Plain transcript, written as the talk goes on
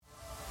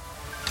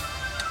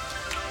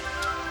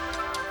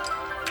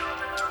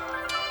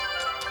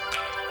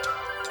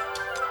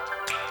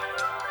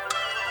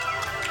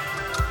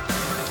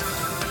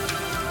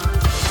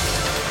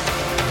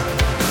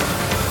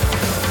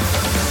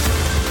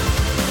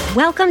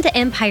Welcome to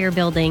Empire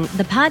Building,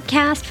 the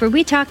podcast where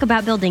we talk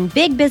about building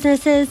big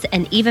businesses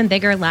and even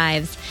bigger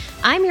lives.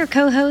 I'm your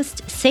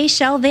co-host,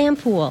 Seychelle Van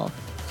Poole.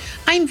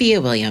 I'm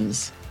Via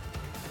Williams.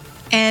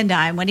 And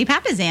I'm Wendy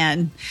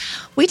Papasan.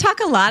 We talk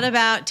a lot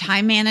about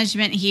time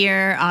management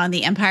here on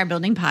the Empire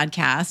Building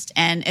podcast,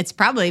 and it's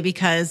probably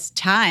because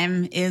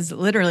time is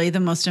literally the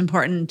most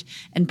important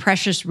and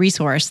precious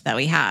resource that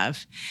we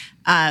have.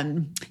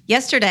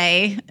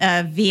 Yesterday,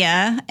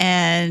 Via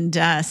and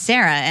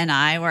Sarah and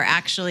I were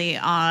actually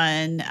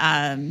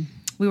on,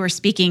 we were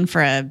speaking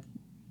for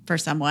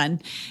someone,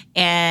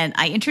 and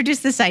I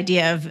introduced this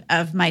idea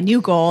of my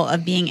new goal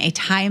of being a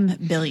time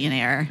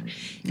billionaire.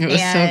 It was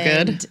so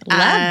good. Love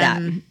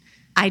that.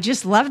 I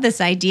just love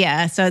this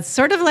idea. So it's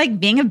sort of like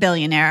being a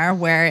billionaire,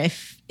 where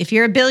if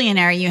you're a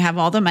billionaire, you have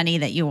all the money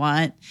that you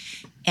want.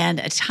 And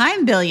a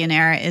time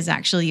billionaire is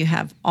actually you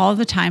have all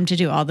the time to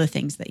do all the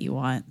things that you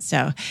want.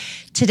 So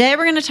today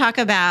we're going to talk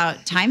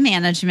about time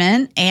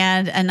management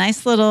and a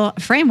nice little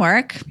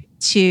framework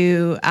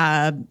to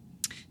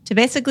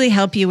basically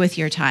help you with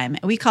your time.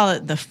 We call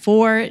it the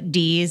 4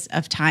 Ds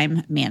of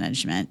time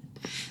management.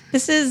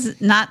 This is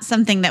not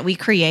something that we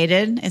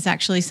created. It's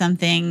actually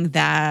something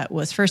that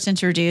was first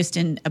introduced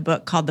in a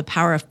book called The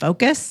Power of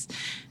Focus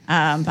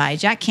by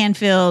Jack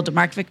Canfield,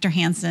 Mark Victor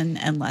Hansen,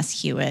 and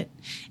Les Hewitt.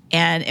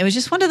 And it was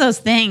just one of those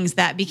things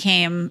that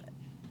became,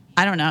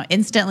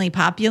 instantly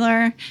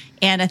popular.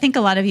 And I think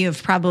a lot of you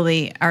have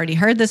probably already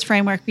heard this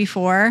framework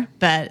before,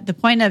 but the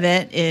point of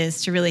it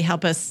is to really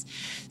help us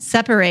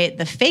separate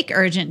the fake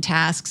urgent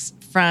tasks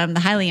from the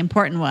highly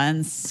important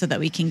ones so that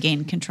we can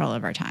gain control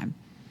of our time.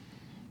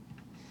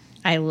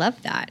 I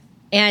love that.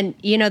 And,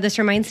 this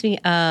reminds me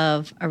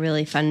of a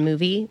really fun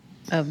movie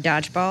of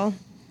Dodgeball,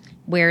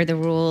 where the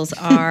rules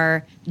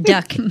are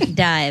duck,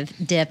 dive,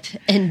 dip,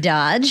 and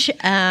dodge.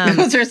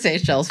 Those are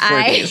Seychelle's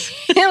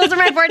 4Ds. Those are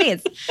my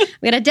 4Ds.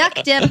 We got a duck,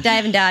 dip,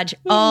 dive, and dodge,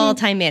 all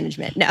time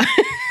management. No.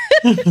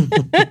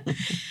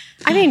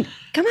 I mean,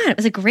 come on. It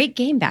was a great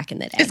game back in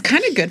the day. It's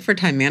kind of good for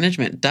time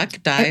management.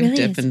 Duck, dive, really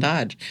dip, is. and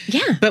dodge.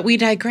 Yeah. But we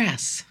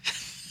digress.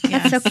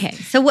 That's okay.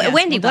 So,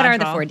 Wendy, what are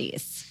the 4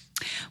 Ds?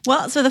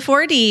 Well, so the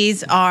 4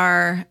 Ds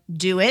are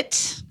do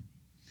it,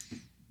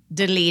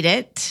 delete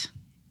it,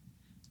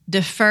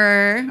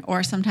 defer,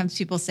 or sometimes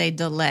people say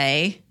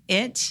delay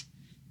it,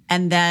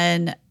 and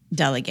then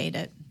delegate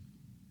it.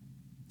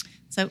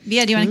 So,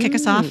 Via, do you want to kick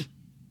us off?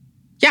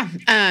 Yeah.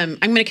 I'm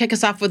going to kick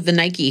us off with the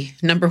Nike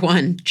number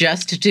 1,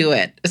 just do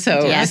it.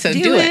 So do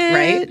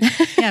it,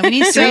 right? Yeah, we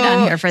need straight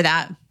on here for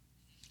that.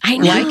 I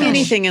know. Like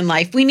anything in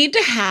life, we need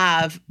to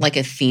have like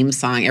a theme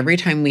song. Every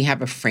time we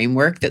have a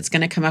framework that's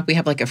going to come up, we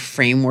have like a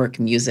framework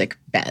music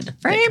bed.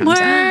 Framework.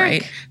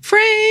 Right?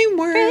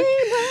 Framework.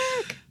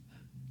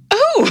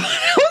 Oh,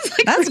 that was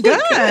like That's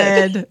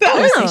really good. That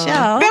was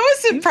Seychelle. That was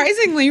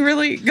surprisingly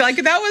really, like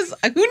that was,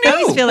 who knew? I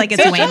always feel like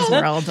it's Wayne's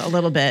World a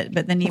little bit,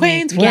 but then you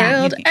Wayne's make,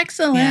 World,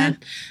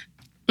 excellent.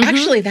 Yeah.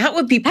 Actually, that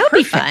would be perfect. That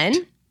would be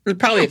fun. There's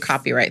probably a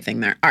copyright thing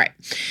there. All right.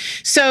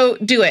 So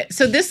do it.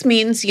 So this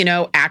means,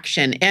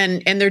 action.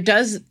 And there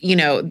does,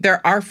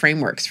 there are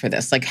frameworks for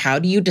this. Like, how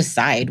do you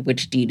decide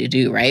which D to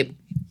do, right?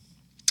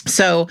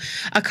 So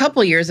a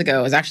couple years ago,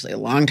 it was actually a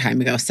long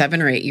time ago,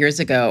 7 or 8 years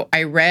ago,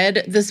 I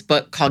read this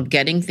book called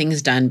Getting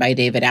Things Done by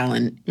David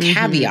Allen.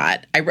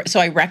 Caveat.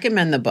 So I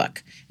recommend the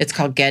book. It's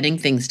called Getting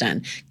Things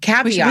Done.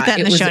 Caveat. We should put that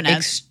in the show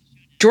notes.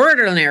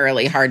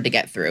 Extraordinarily hard to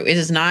get through. It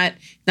is not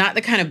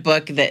the kind of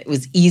book that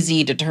was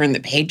easy to turn the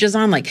pages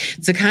on. Like,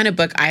 it's the kind of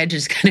book I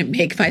just kind of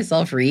make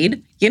myself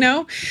read,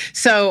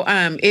 So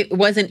it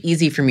wasn't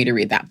easy for me to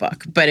read that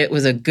book, but it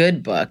was a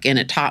good book, and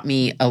it taught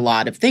me a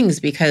lot of things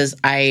because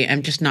I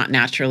am just not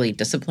naturally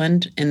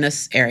disciplined in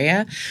this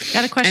area.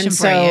 Got a question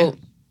for you.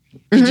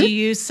 Did you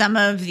use some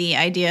of the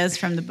ideas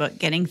from the book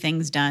Getting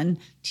Things Done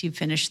to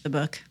finish the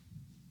book?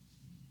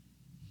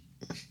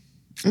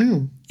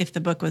 If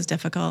the book was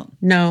difficult?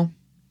 No.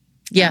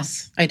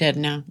 Yes, I did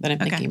now that I'm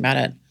thinking about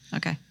it.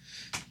 Okay.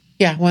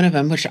 Yeah, one of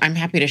them, which I'm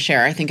happy to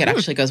share. I think it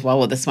actually goes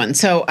well with this one.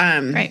 So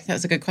that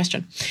was a good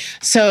question.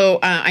 So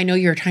I know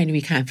you were trying to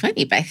be kind of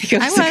funny, but I think it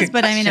was a good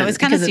but question, it was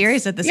kind of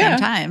serious at the same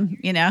time,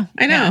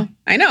 I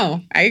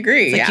know. I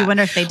agree. It's like you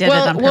wonder if they did it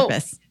on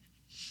purpose.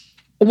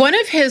 One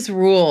of his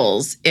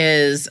rules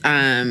is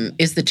the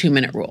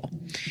 2-minute rule.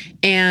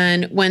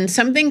 And when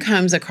something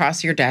comes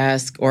across your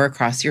desk or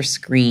across your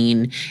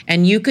screen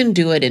and you can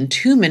do it in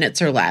 2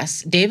 minutes or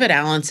less, David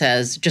Allen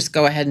says, just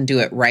go ahead and do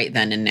it right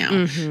then and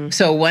now.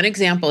 So one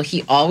example,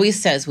 he always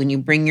says when you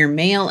bring your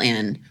mail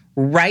in,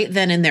 right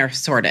then and there,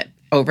 sort it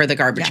over the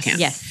garbage can.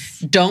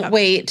 Yes. Don't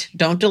wait.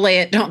 Don't delay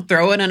it. Don't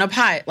throw it in a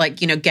pot.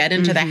 Get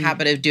into the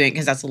habit of doing it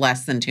because that's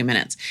less than 2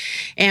 minutes.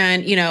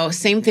 And,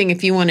 same thing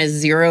if you want to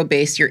zero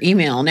base your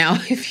email. Now,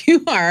 if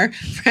you are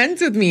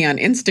friends with me on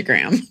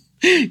Instagram,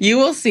 you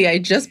will see I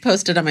just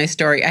posted on my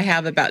story. I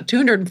have about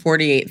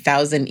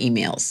 248,000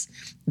 emails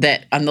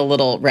that on the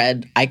little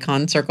red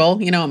icon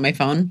circle, on my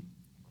phone.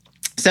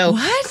 So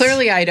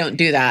clearly I don't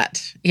do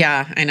that.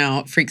 Yeah, I know.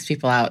 It freaks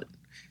people out.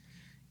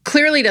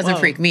 Clearly doesn't Whoa.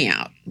 freak me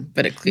out,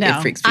 but it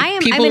No. freaks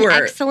I'm people.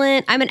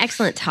 an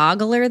excellent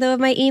toggler though of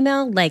my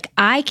email. Like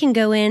I can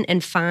go in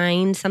and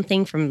find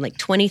something from like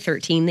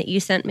 2013 that you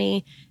sent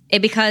me.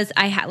 Because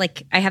I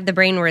have the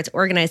brain where it's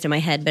organized in my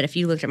head, but if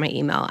you looked at my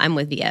email, I'm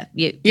with you.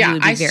 You would be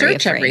I very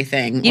search afraid.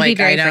 everything. You'd be Like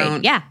very I don't.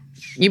 afraid. Yeah.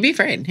 You'd be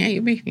afraid. Yeah,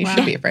 you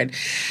should be afraid.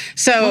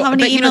 So, Well, how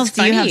many but, you know, emails it's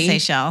do you have, funny.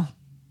 Seychelle?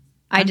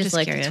 I I'm just just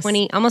like curious.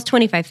 almost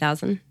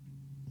 25,000.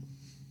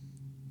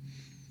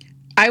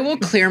 I will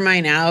clear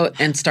mine out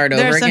and start There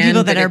over are some again.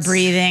 people but that are it's-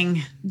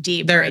 breathing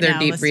deep. They're right they're now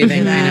deep listening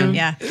breathing. to I that. know.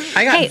 Yeah.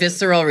 I got Hey.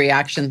 visceral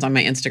reactions on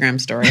my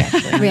Instagram story.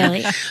 Actually,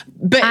 Really?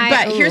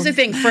 But here's ooh. the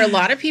thing: for a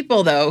lot of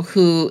people, though,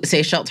 who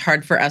Seychelle, it's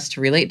hard for us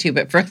to relate to,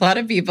 but for a lot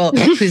of people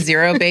who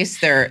zero base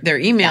their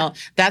email,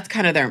 that's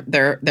kind of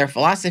their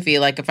philosophy.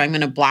 Like, if I'm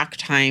going to block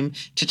time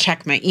to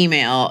check my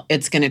email,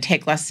 it's going to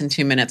take less than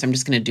 2 minutes. I'm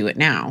just going to do it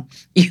now.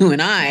 You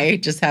and I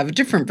just have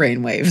different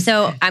brainwaves.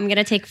 So I'm going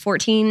to take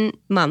 14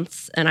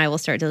 months and I will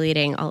start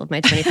deleting all of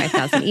my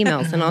 25,000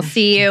 emails and I'll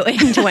see you in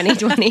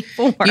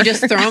 2024. You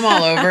just throw them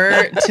all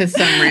over to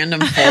some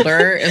random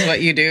folder, is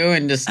what you do,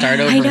 and just start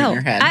over I in know.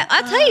 your head.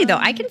 I'll tell you though,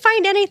 I can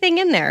find anything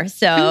in there.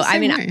 So the I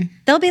same mean, way.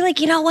 they'll be like,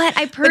 you know what?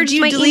 I But purged do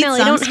you my delete email. I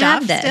some don't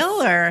have stuff this.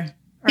 still, or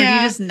do you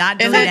just not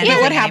delete And then, anything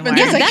but what happens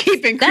anymore? is I that's-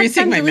 keep that's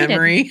increasing my undeleted.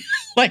 memory.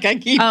 Like I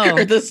keep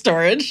Oh. the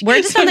storage.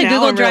 We're just So on the now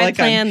Google I'm Drive like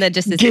on plan that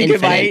just is gigabyte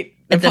infinite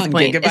at this upon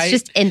point. gigabyte. It's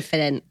just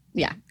infinite.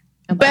 Yeah.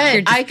 But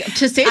You're just-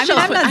 to say I'm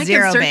not I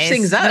zero can search base,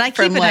 things up but I keep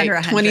from it like under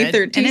 100.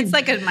 2013. And it's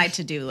like my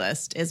to-do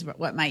list is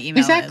what my email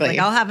Exactly. is. Like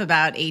I'll have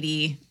about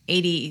 80.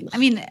 I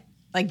mean,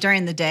 like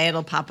during the day,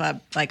 it'll pop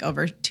up like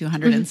over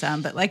 200 and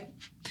some, but like,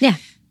 yeah.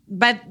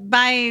 but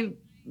by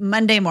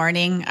Monday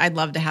morning, I'd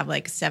love to have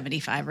like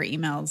 75 or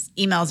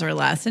emails or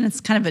less. And it's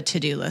kind of a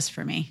to-do list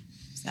for me.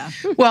 So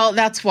Well,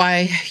 that's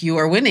why you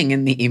are winning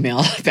in the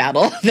email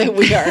battle that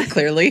we are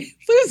clearly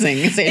losing.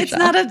 it's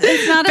not a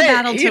But,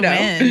 battle to you know.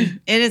 win.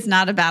 It is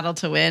not a battle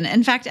to win.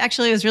 In fact,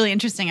 actually, it was really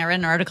interesting. I read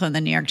an article in the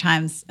New York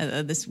Times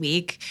this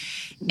week,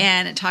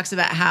 and it talks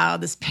about how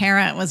this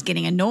parent was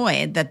getting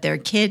annoyed that their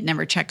kid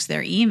never checks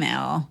their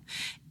email.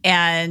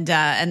 And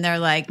they're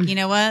like, you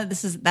know what?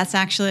 That's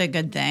actually a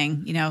good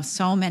thing. You know,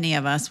 so many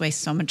of us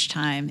waste so much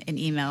time in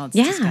email. It's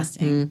Yeah.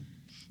 disgusting.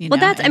 You Well,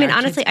 know, that's, I and mean, our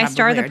kids honestly, I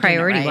star probably the are doing it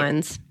priority right.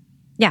 ones.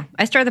 Yeah,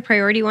 I star the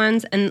priority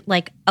ones. And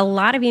like a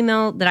lot of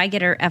email that I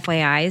get are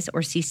FYIs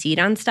or CC'd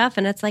on stuff.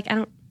 And it's like, I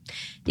don't,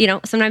 you know,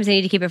 sometimes I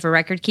need to keep it for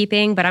record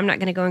keeping, but I'm not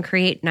going to go and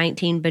create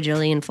 19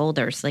 bajillion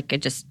folders. Like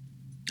it just,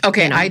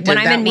 Okay, you know, I did when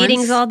I'm that in meetings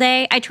once. all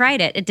day, I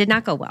tried it. It did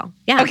not go well.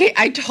 Yeah. Okay,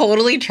 I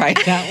totally tried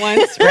that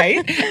once, right?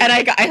 And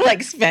I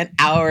like spent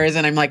hours,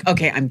 and I'm like,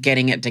 okay, I'm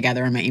getting it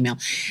together in my email.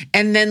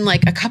 And then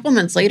like a couple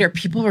months later,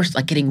 people were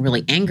like getting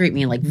really angry at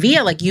me, like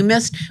Via, like you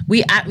missed.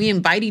 We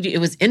invited you. It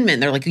was Inman.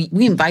 They're like,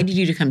 we invited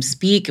you to come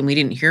speak, and we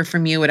didn't hear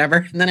from you, whatever.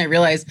 And then I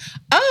realized,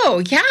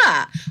 oh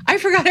yeah, I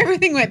forgot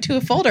everything went to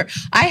a folder.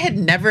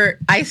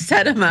 I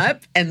set them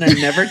up and then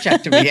never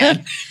checked them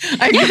again.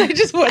 I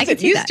just wasn't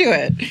see used that. to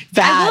it.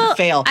 Bad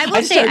fail. I will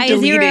say started I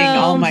deleting zero-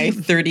 all my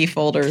 30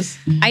 folders.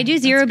 I do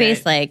zero great.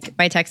 base like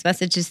by text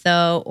messages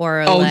though,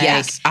 or Oh, like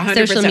yes. 100%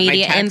 social my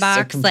media texts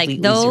are inbox. Like completely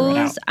zeroed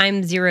out. those,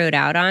 I'm zeroed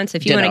out on. So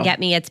if you want to Ditto. get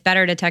me, it's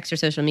better to text or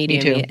social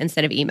media too. me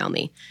instead of email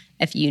me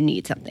if you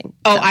need something.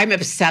 Oh, I'm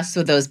obsessed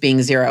with those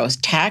being zeros.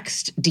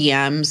 Text,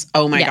 DMs.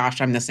 Oh my Yeah.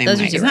 gosh, I'm the same Those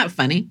way. are Isn't zero. that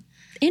funny?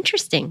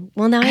 Interesting.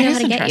 Well, now I That know is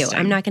how to get you. interesting.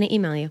 I'm not going to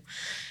email you.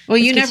 Well,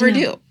 you That's never good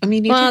to know. do. I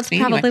mean, you Well, text that's me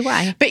anyway. probably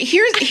why. But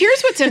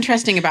here's what's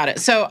interesting about it.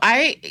 So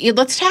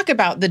let's talk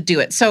about the do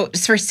it. So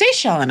for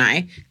Seychelle and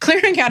I,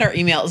 clearing out our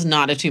email is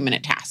not a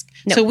 2-minute task.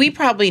 No. So we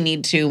probably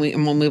need to,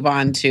 and we'll move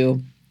on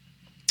to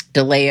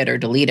delay it or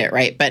delete it,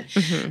 right?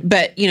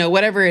 But you know,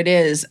 whatever it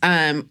is,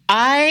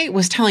 I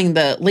was telling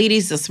the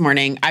ladies this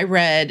morning, I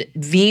read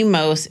the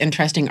most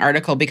interesting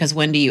article because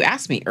Wendy, you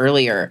asked me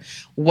earlier,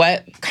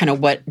 what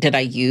did I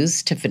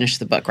use to finish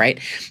the book, right?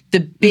 The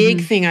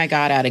big thing I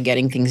got out of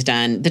getting things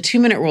done, the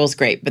 2-minute rule is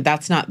great, but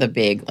that's not the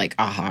big like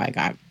aha I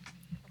got.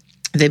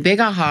 The big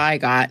aha I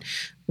got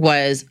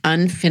was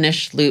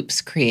unfinished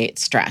loops create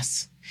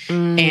stress.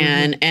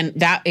 And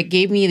that it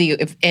gave me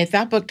if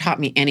that book taught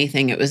me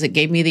anything, it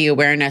gave me the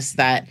awareness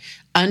that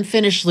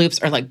unfinished loops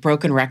are like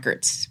broken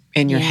records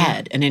in your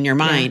head and in your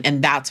mind.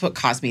 And that's what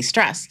caused me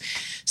stress.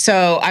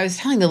 So I was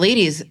telling the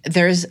ladies,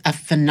 there's a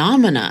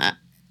phenomena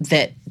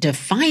that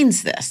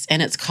defines this,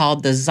 and it's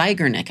called the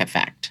Zeigarnik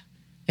effect.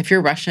 If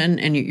you're Russian,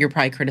 and you're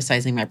probably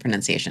criticizing my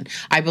pronunciation,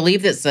 I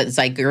believe it's the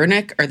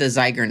Zeigarnik or the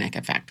Zeigarnik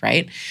effect,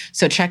 right?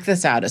 So check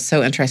this out. It's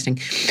so interesting.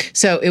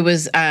 So it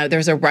was,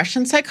 there's a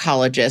Russian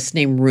psychologist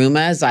named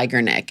Ruma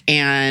Zeigarnik,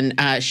 and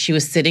she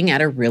was sitting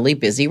at a really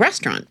busy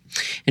restaurant,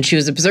 and she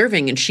was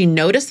observing, and she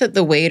noticed that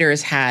the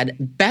waiters had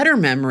better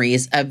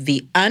memories of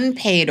the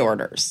unpaid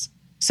orders.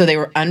 So they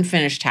were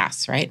unfinished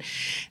tasks, right?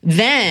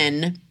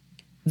 Then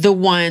the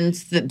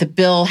ones that the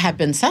bill had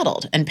been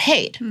settled and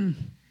paid.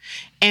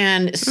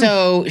 And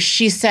so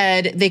she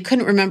said they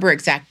couldn't remember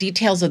exact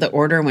details of the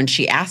order when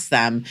she asked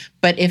them,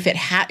 but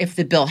if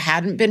the bill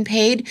hadn't been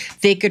paid,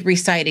 they could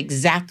recite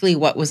exactly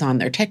what was on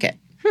their ticket.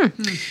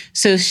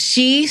 So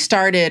she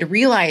started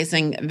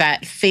realizing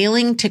that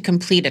failing to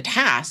complete a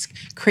task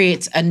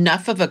creates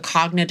enough of a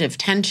cognitive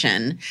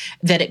tension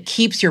that it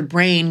keeps your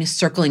brain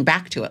circling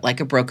back to it like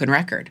a broken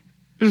record.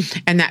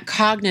 And that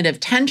cognitive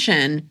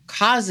tension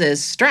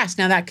causes stress.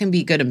 Now that can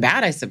be good and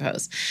bad, I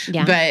suppose.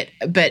 Yeah. But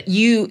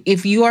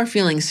if you are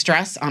feeling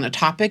stress on a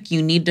topic,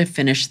 you need to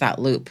finish that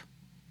loop.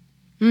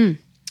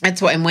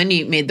 That's why, and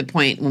Wendy made the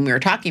point when we were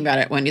talking about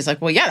it. Wendy's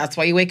like, well, yeah, that's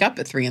why you wake up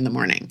at 3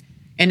 a.m.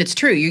 And it's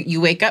true.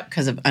 You wake up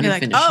because of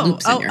unfinished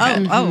loops in your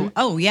head. Yeah.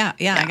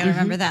 I got to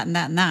remember that and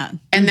that and that.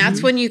 And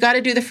that's when you got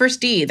to do the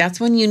first D. That's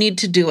when you need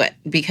to do it,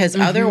 because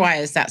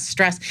otherwise that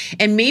stress,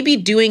 and maybe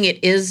doing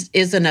it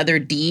is another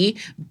D,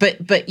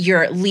 but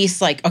you're at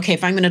least like, okay,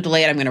 if I'm going to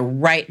delay it, I'm going to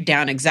write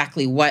down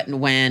exactly what and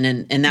when,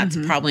 and that's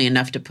probably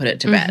enough to put it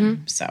to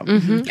bed. So,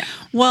 yeah.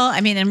 Well, I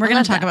mean, and we're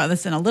going to talk about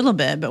this in a little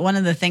bit, but one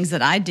of the things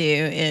that I do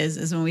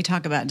is when we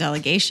talk about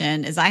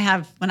delegation is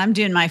when I'm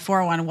doing my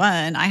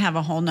 411, I have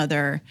a whole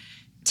nother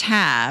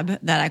tab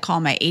that I call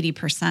my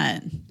 80%.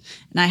 And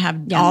I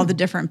have all the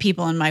different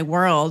people in my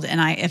world. And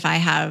if I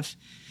have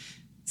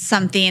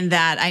something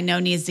that I know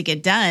needs to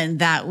get done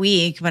that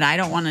week, but I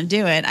don't want to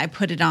do it, I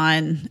put it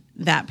on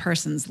that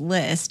person's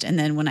list. And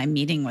then when I'm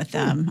meeting with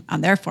them on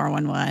their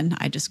 411,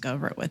 I just go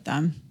over it with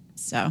them.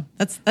 So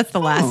that's the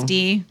last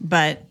D.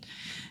 But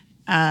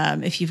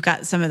if you've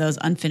got some of those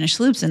unfinished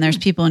loops and there's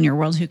people in your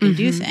world who can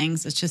do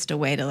things, it's just a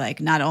way to like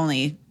not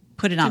only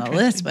put it on a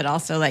list, but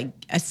also like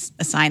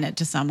assign it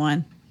to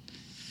someone.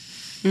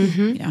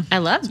 I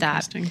love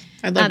that.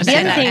 I'd love to the see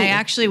other that. thing- I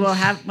actually will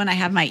have, when I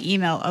have my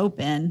email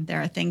open,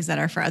 there are things that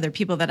are for other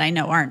people that I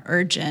know aren't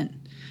urgent.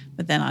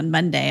 But then on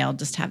Monday, I'll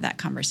just have that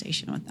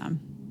conversation with them.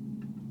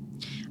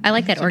 I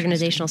like that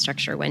organizational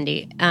structure,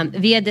 Wendy.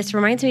 Via, this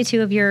reminds me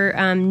too of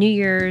your New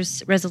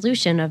Year's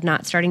resolution of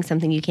not starting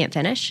something you can't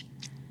finish.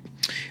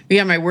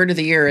 Yeah, my word of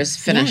the year is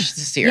finish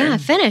this year. Yeah,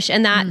 finish.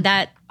 And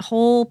that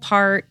whole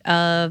part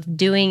of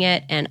doing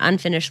it and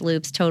unfinished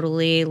loops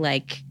totally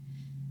like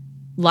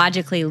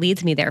logically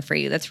leads me there for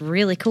you. That's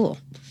really cool.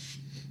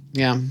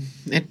 Yeah.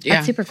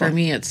 That's super cool. For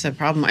me, it's a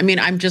problem. I mean,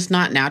 I'm just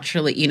not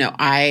naturally,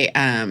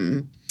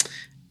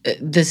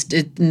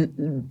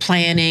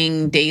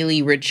 planning,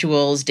 daily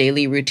rituals,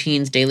 daily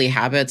routines, daily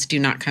habits do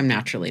not come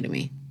naturally to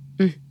me.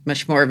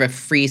 Much more of a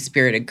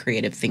free-spirited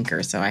creative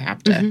thinker, so I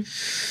have to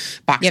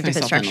box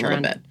myself in a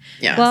little bit.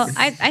 Yeah. Well,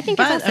 I think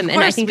it's awesome,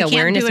 and I think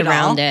awareness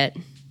around it.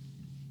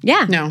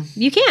 Yeah. No.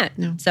 You can't.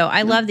 No. So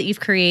I love that you've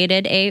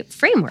created a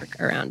framework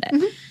around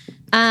it.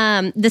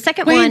 The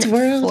second Wayne's one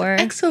World, for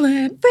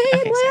excellent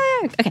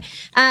framework. Okay.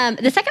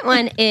 The second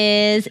one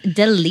is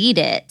delete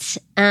it.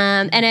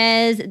 And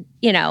as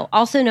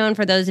also known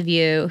for those of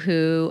you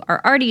who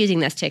are already using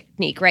this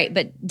technique, right?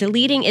 But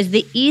deleting is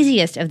the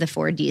easiest of the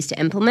 4 Ds to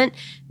implement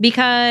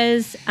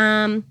because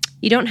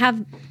you don't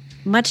have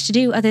much to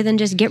do other than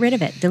just get rid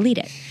of it, delete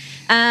it.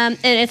 And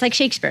it's like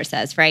Shakespeare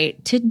says,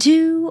 right? To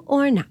do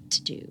or not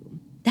to do.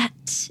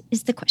 That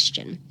is the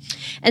question.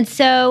 And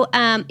so,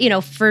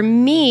 for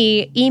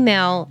me,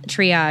 email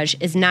triage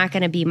is not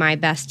going to be my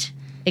best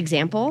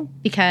example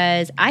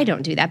because I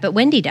don't do that, but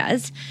Wendy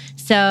does.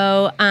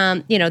 So,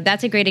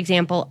 that's a great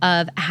example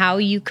of how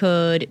you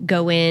could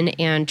go in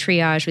and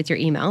triage with your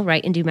email,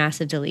 right, and do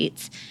massive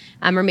deletes.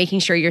 Or making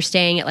sure you're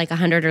staying at like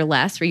 100 or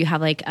less, where you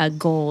have like a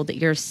goal that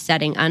you're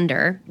setting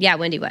under. Yeah,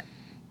 Wendy, what?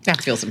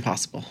 That feels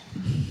impossible.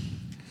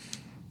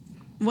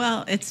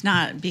 Well, it's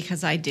not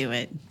because I do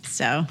it.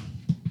 So...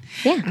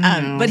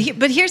 Yeah.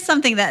 But here's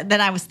something that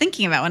I was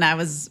thinking about when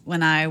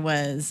I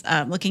was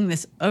looking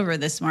this over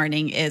this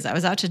morning is I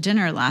was out to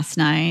dinner last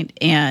night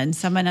and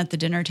someone at the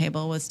dinner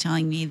table was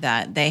telling me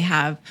that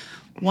they've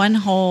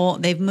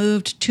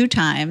moved 2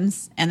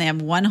 times and they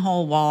have one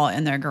whole wall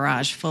in their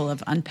garage full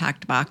of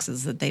unpacked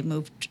boxes that they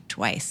moved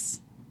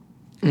twice.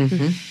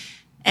 Mm-hmm.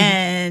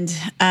 And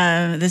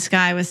this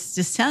guy was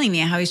just telling me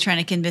how he's trying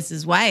to convince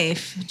his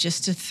wife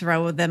just to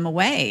throw them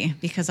away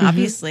because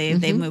obviously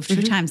they've moved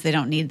 2 times. They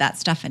don't need that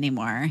stuff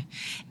anymore.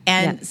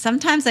 And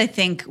sometimes I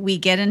think we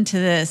get into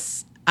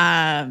this,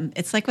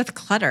 it's like with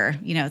clutter,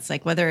 it's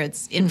like whether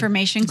it's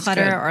information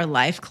clutter or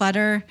life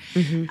clutter,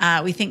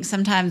 we think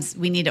sometimes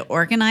we need to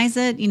organize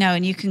it,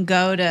 and you can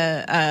go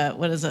to,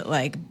 what is it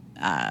like?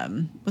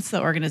 What's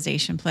the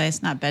organization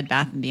place? Not Bed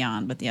Bath &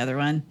 Beyond, but the other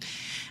one.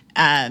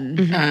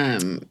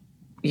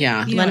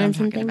 Yeah. You know what I'm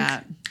talking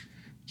about.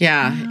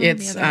 Yeah,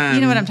 it's you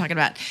know what I'm talking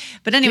about.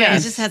 But anyway,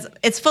 yes.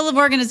 It's full of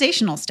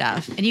organizational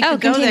stuff, and you could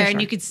go there and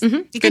you could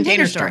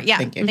Container store. Yeah,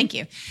 thank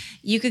you.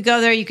 You could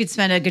go there. You could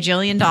spend $1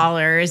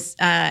 gajillion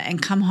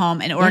and come home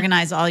and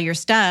organize all your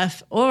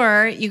stuff,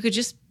 or you could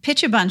just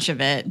pitch a bunch of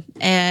it,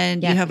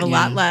 and you have a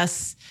lot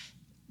less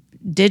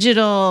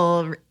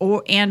digital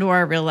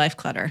or real life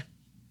clutter.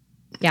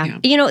 Yeah.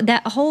 You know,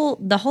 the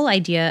whole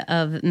idea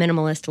of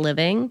minimalist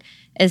living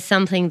is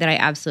something that I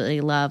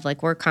absolutely love.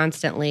 Like we're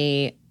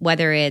constantly,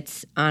 whether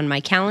it's on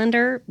my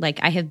calendar, like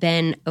I have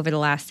been over the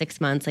last 6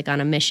 months, like on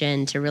a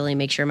mission to really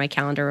make sure my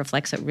calendar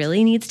reflects what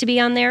really needs to be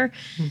on there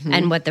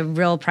and what the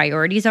real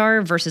priorities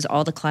are versus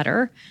all the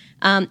clutter.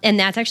 And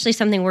that's actually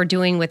something we're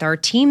doing with our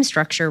team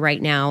structure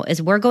right now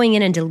is we're going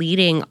in and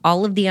deleting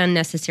all of the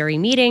unnecessary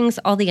meetings,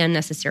 all the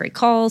unnecessary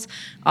calls,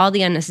 all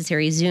the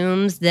unnecessary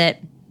Zooms that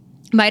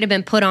might have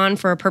been put on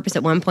for a purpose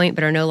at one point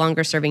but are no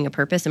longer serving a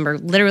purpose. And we're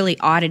literally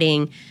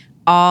auditing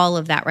all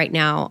of that right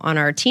now on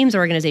our team's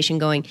organization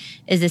going,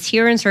 is this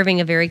here and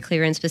serving a very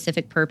clear and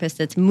specific purpose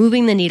that's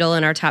moving the needle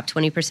in our top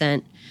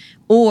 20%?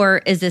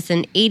 Or is this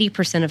an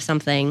 80% of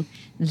something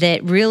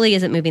that really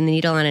isn't moving the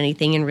needle on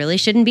anything and really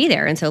shouldn't be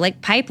there? And so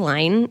like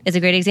pipeline is a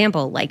great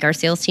example. Like our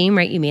sales team,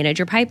 right? You manage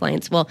your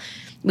pipelines. Well,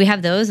 we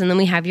have those, and then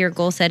we have your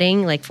goal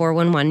setting, like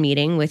 411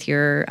 meeting with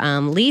your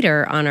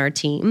leader on our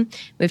team.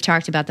 We've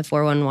talked about the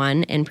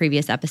 411 in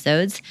previous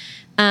episodes.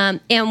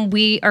 And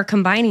we are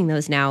combining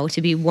those now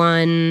to be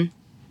one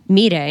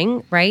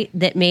meeting, right?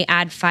 That may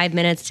add 5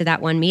 minutes to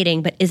that one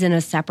meeting, but isn't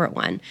a separate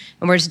one.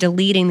 And we're just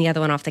deleting the other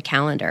one off the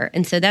calendar.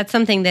 And so that's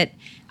something that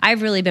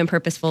I've really been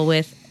purposeful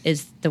with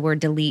is the word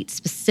delete,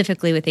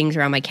 specifically with things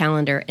around my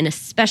calendar. And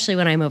especially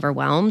when I'm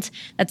overwhelmed,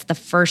 that's the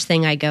first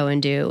thing I go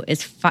and do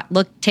is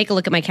take a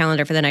look at my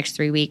calendar for the next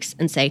 3 weeks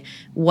and say,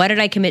 what did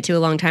I commit to a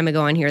long time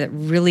ago on here that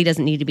really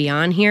doesn't need to be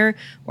on here?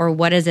 Or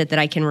what is it that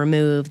I can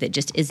remove that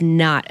just is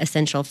not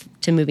essential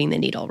to moving the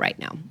needle right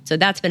now? So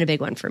that's been a big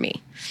one for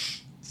me.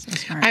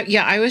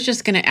 I was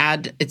just going to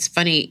add, it's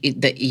funny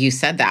that you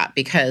said that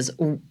because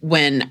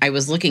when I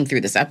was looking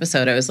through this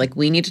episode, I was like,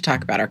 we need to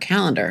talk about our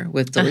calendar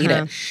with Delete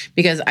It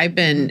because I've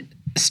been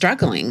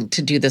struggling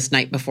to do this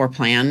night before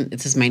plan.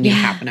 This is my new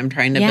habit I'm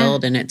trying to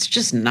build, and it's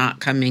just not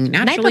coming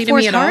naturally to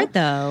me at all. Night before's hard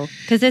though,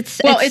 because it's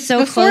so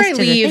before close I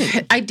to leave. the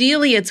thing.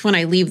 Ideally, it's when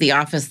I leave the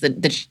office.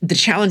 The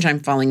challenge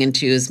I'm falling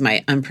into is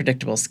my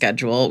unpredictable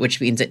schedule,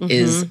 which means it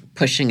is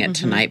pushing it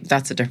tonight.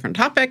 That's a different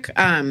topic.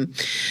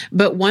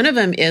 But one of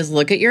them is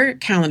look at your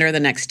calendar the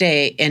next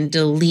day and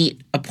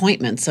delete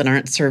appointments that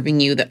aren't serving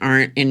you, that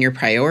aren't in your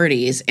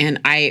priorities. And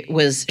I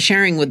was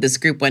sharing with this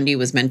group, Wendy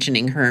was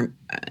mentioning her,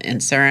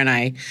 and Sarah and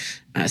I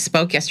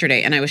spoke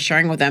yesterday, and I was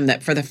sharing with them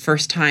that for the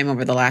first time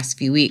over the last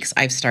few weeks,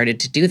 I've started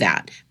to do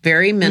that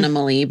very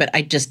minimally, but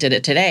I just did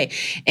it today.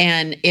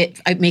 And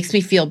it makes me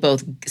feel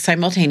both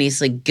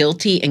simultaneously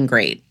guilty and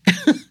great,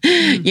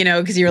 you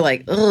know, because you're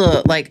like,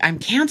 ugh, like I'm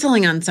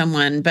canceling on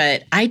someone,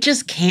 but I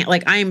just can't,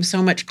 like I am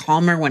so much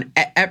calmer when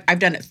I've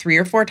done it 3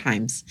 or 4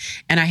 times,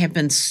 and I have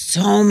been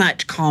so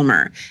much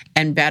calmer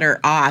and better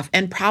off.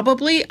 And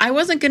probably I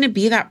wasn't going to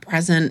be that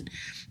present.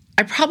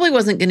 I probably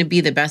wasn't going to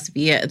be the best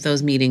via at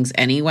those meetings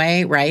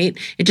anyway, right?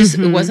 It just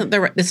it wasn't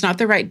it's not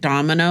the right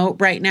domino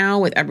right now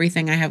with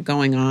everything I have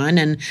going on.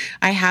 And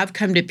I have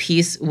come to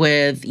peace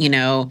with, you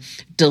know,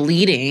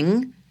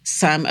 deleting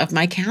some of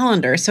my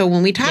calendar. So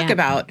when we talk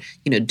about,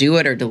 you know, do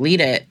it or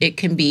delete it, it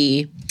can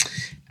be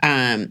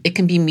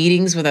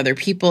meetings with other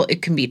people.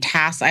 It can be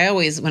tasks. I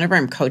always, whenever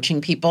I'm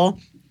coaching people,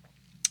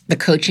 the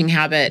coaching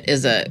habit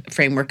is a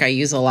framework I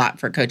use a lot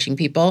for coaching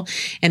people.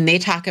 And they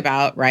talk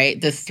about,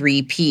 right, the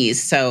 3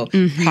 Ps. So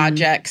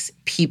projects,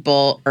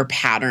 people, or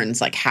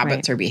patterns, like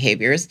habits or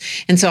behaviors.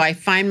 And so I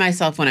find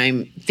myself when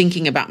I'm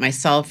thinking about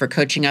myself or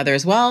coaching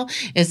others, well,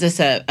 is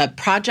this a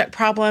project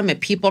problem, a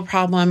people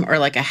problem, or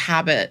like a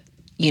habit,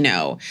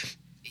 a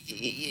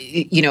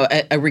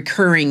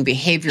recurring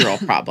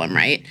behavioral problem,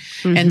 right?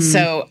 And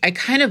so I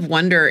kind of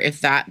wonder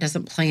if that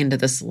doesn't play into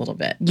this a little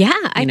bit. Yeah,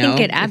 I think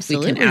it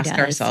absolutely does. We can ask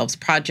ourselves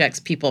projects,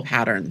 people,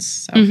 patterns.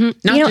 So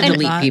not to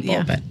delete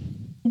people, but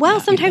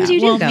sometimes you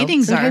do. Well,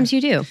 meetings sometimes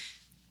you do.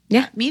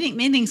 Yeah,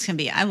 meetings can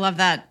be. I love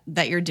that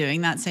you're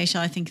doing that,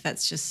 Seychelle. I think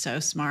that's just so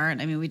smart.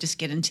 I mean, we just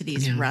get into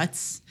these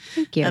ruts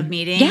of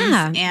meetings.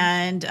 Yeah,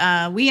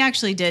 and we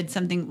actually did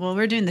something. Well,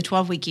 we're doing the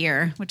 12-week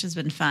year, which has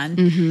been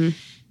fun.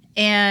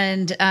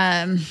 And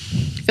I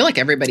feel like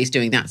everybody's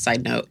doing that.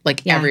 Side note,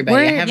 like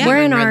everybody.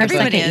 We're in our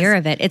second year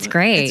of it. It's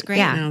great. It's great.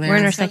 Yeah, we're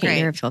in our second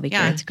year of 12-week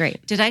year. It's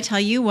great. Did I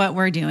tell you what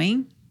we're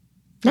doing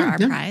for our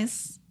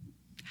prize?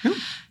 No.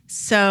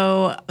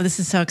 So this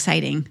is so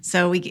exciting.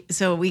 So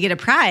we get a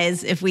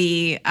prize if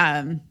we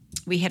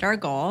hit our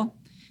goal,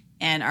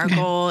 and our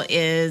goal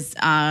is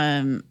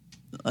 100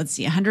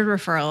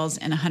 referrals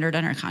and 100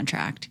 under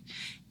contract.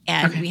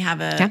 And we have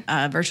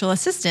a virtual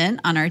assistant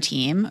on our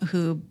team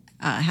who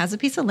has a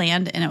piece of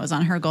land, and it was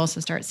on her goal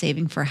to start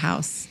saving for a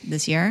house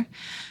this year.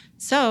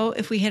 So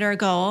if we hit our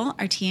goal,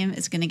 our team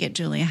is going to get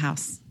Julie a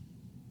house.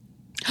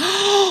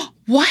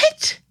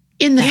 What?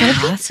 In the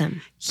Philippines?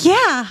 Awesome.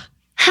 Yeah.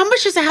 How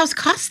much does a house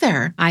cost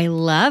there? I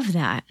love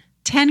that.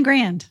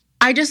 $10,000.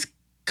 I just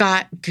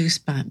got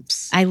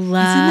goosebumps. I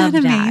love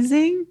Isn't that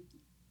amazing?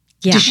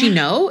 Yeah. Does she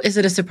know? Is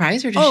it a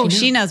surprise or does she know?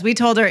 She knows. We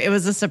told her it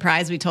was a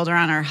surprise. We told her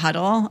on our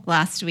huddle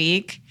last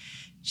week.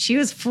 She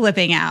was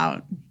flipping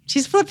out.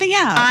 She's flipping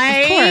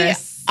out. Of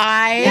course.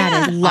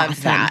 I love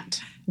awesome.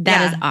 that.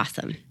 That is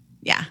awesome.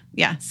 Yeah.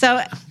 Yeah. So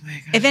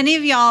if any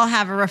of y'all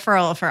have a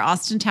referral for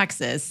Austin,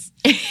 Texas,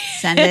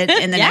 send it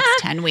in the next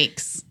 10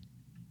 weeks.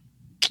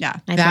 Yeah.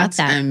 I That's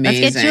love that.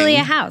 amazing. Let's get Julie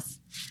a house.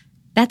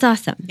 That's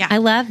awesome. Yeah. I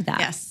love that.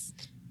 Yes.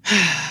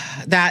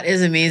 That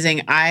is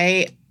amazing.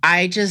 I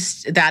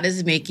just, that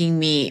is making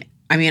me,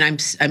 I mean, I'm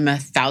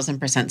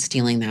 1,000%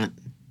 stealing that.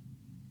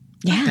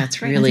 Yeah.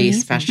 That's really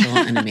amazing. special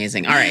and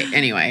amazing. All right.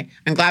 Anyway,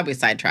 I'm glad we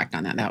sidetracked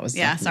on that. That was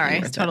Yeah. definitely Sorry.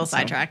 worth Total it, so.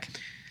 sidetrack.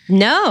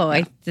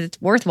 No,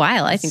 it's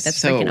worthwhile. I think that's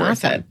So freaking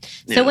worth awesome. it.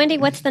 So, Yeah. Wendy,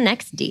 what's the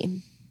next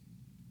D?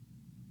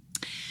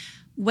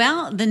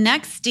 Well, the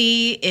next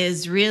D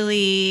is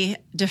really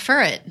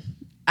defer it.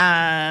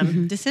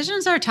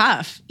 Decisions are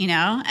tough,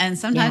 and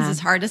sometimes Yeah. it's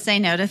hard to say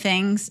no to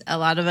things. A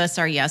lot of us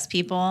are yes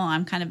people.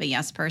 I'm kind of a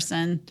yes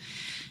person.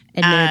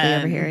 Admittedly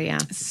over here, yeah.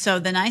 So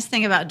the nice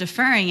thing about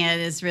deferring it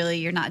is really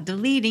you're not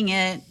deleting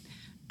it,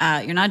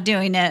 you're not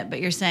doing it, but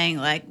you're saying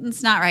like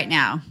it's not right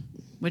now,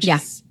 which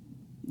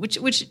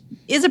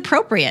is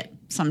appropriate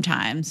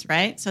sometimes,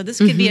 right? So this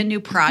could be a new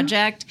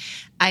project.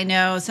 I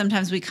know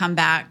sometimes we come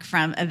back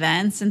from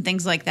events and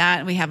things like that,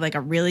 and we have like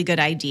a really good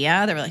idea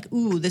that we're like,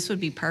 ooh, this would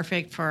be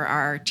perfect for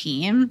our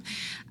team.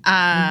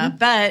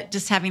 But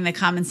just having the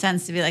common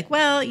sense to be like,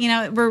 well,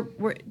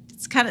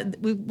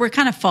 we're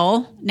kind of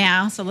full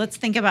now, so let's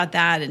think about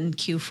that in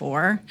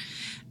Q4.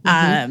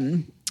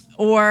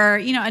 Or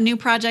a new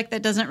project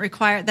that doesn't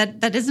require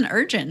that isn't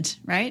urgent,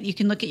 right? You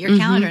can look at your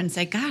calendar and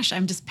say, gosh,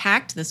 I'm just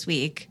packed this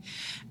week.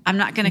 I'm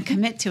not going to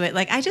commit to it.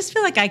 Like, I just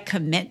feel like I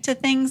commit to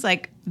things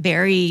like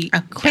very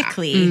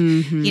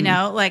quickly,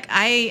 like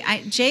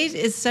Jay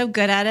is so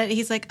good at it.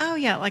 He's like, oh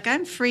yeah, like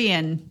I'm free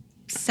in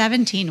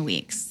 17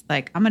 weeks.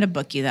 Like, I'm going to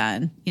book you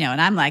then,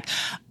 and I'm like,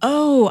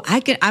 oh,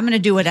 I'm going to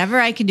do whatever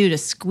I can do to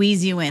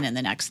squeeze you in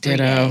the next 3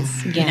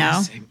 days,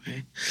 Same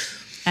way.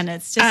 and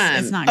it's just,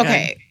 it's not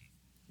okay. good.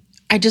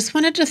 I just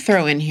wanted to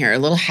throw in here a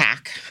little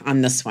hack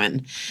on this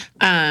one.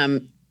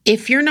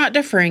 If you're not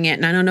deferring it,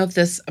 and I don't know if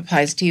this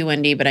applies to you,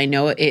 Wendy, but I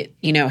know it,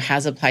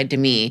 has applied to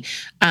me.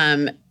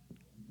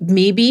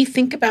 Maybe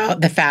think about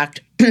the fact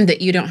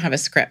that you don't have a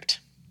script.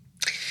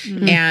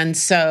 And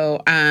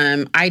so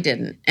I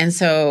didn't. And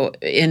so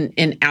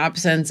in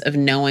absence of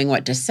knowing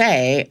what to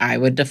say, I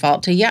would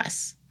default to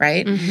yes.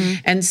 Right.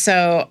 And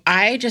so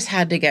I just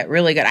had to get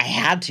really good. I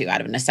had to, out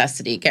of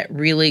necessity, get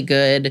really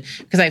good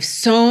because I have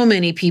so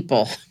many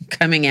people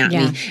coming at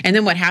me. And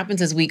then what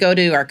happens is we go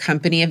to our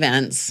company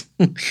events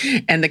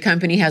and the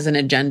company has an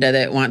agenda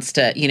that wants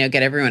to,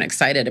 get everyone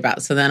excited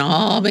about. So then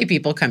all my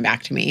people come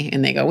back to me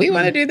and they go, we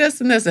want to do this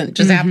and this. And it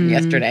just happened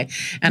yesterday.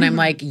 And I'm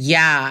like,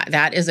 yeah,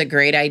 that is a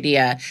great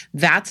idea.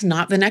 That's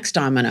not the next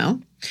domino.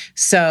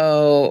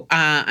 So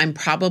I'm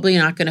probably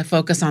not going to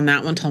focus on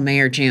that one till May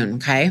or June.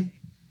 Okay.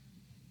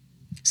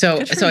 So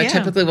I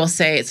typically will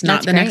say it's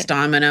not the next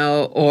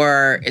domino,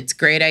 or it's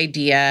great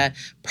idea,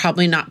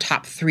 probably not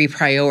top 3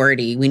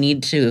 priority. We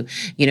need to,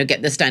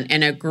 get this done.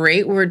 And a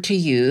great word to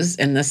use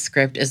in this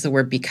script is the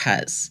word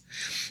because.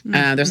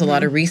 There's a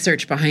lot of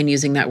research behind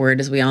using that word,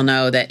 as we all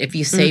know, that if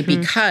you say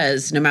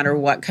because, no matter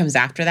what comes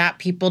after that,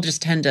 people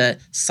just tend to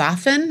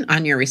soften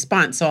on your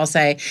response. So I'll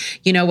say,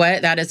 you know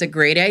what, that is a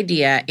great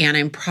idea. And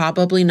I'm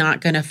probably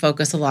not going to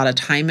focus a lot of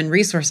time and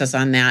resources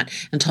on that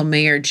until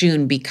May or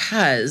June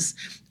because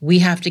we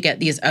have to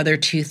get these other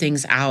 2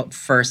 things out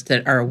first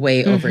that are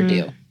way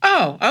overdue.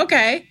 Oh,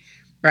 okay.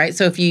 Right.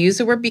 So if you use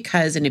the word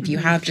because, and if you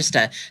have just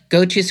a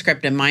go-to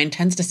script, and mine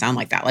tends to sound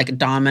like that, like a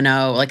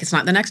domino, like it's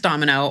not the next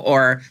domino,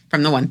 or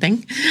from the one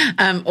thing,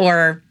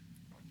 or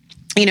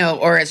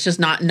it's just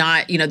not,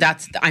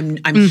 that's,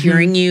 I'm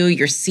hearing you,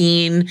 you're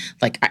seeing,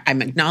 like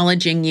I'm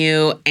acknowledging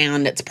you,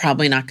 and it's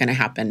probably not going to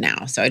happen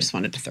now. So I just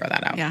wanted to throw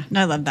that out. Yeah.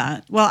 No, I love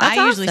that. Well, That's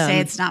I usually awesome. say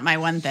it's not my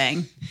one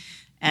thing.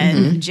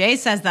 And Jay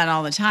says that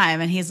all the time.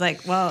 And he's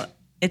like, well,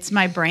 it's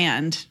my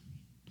brand.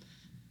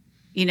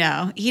 He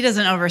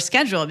doesn't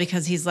overschedule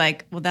because he's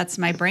like, well, that's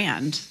my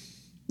brand.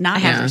 Not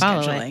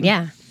overscheduling.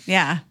 Yeah.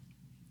 Yeah.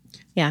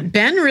 Yeah.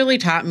 Ben really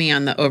taught me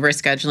on the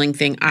overscheduling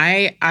thing.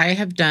 I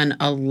have done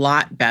a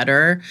lot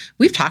better.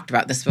 We've talked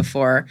about this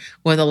before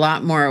with a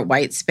lot more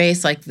white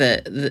space, like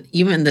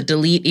even the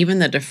delete, even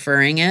the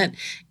deferring it,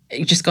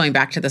 just going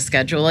back to the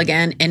schedule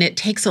again. And it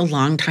takes a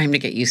long time to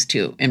get used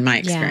to, in my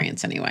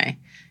experience anyway.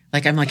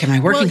 Like, I'm like, am I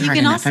working hard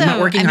enough? I'm not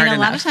working hard enough. A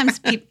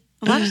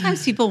lot of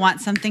times people want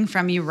something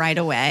from you right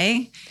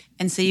away.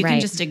 And so you can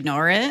just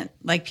ignore it.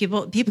 Like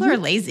people are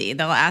lazy.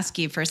 They'll ask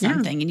you for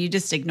something and you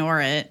just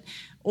ignore it.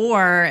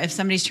 Or if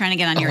somebody's trying to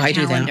get on your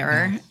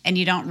calendar and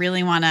you don't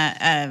really want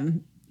to,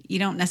 you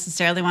don't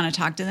necessarily want to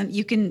talk to them,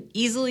 you can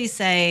easily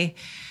say,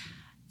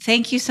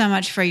 thank you so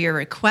much for your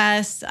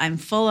request. I'm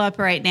full up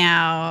right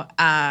now.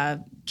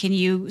 Can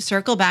you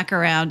circle back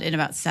around in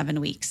about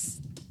 7 weeks?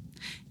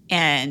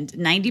 And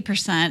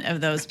 90%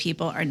 of those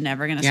people are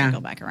never going to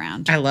circle back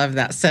around. I love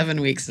that. 7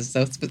 weeks is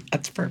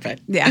that's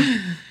perfect. Yeah.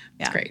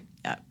 That's great.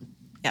 Yeah.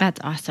 That's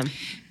awesome.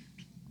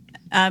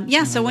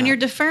 So when you're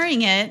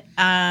deferring it,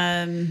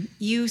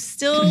 you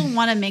still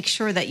want to make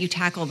sure that you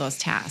tackle those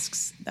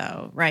tasks,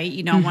 though, right?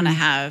 You don't want to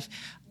have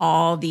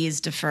all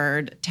these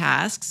deferred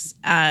tasks.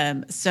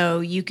 So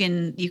you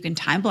can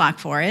time block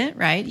for it,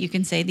 right? You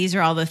can say, these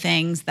are all the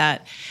things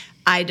that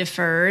I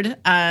deferred.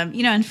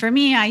 And for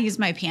me, I use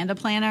my Panda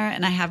planner,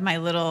 and I have my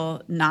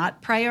little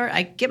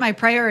I get my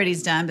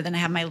priorities done, but then I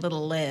have my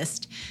little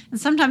list. And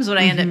sometimes what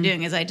I end up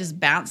doing is I just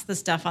bounce the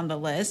stuff on the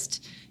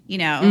list,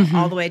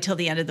 all the way till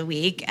the end of the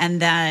week.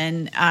 And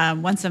then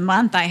once a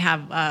month, I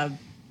have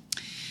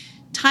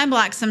time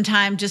block some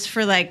time just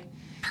for like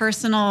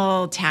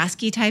personal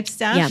tasky type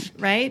stuff,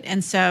 right?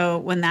 And so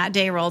when that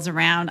day rolls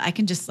around, I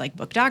can just like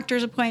book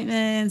doctor's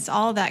appointments,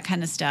 all that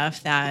kind of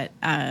stuff that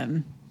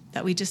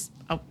we just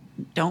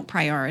don't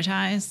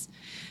prioritize.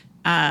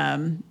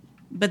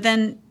 But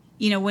then,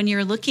 when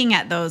you're looking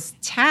at those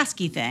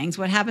tasky things,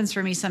 what happens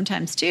for me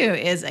sometimes too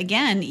is,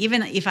 again,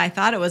 even if I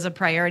thought it was a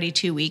priority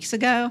 2 weeks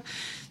ago,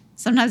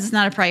 sometimes it's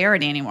not a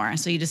priority anymore.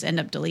 So you just end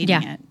up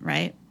deleting it,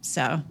 right?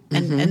 So,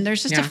 and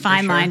there's just a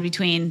fine line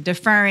between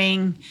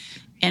deferring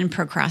and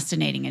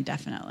procrastinating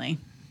indefinitely.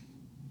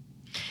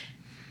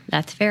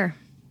 That's fair.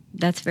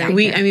 That's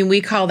very fair.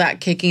 We call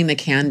that kicking the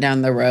can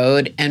down the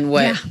road. And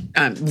what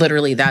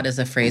literally that is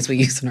a phrase we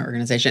use in our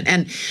organization.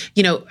 And,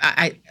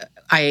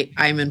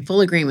 I'm in full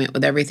agreement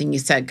with everything you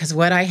said, because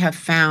what I have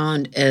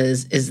found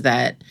is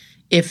that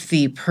if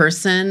the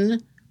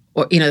person,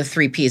 or, the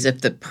 3 Ps,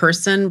 if the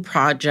person,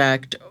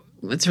 project,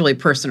 it's really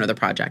person or the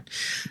project,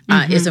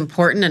 is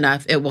important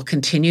enough, it will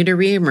continue to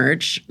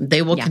reemerge.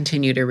 They will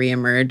continue to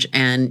reemerge,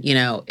 and,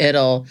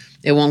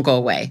 it won't go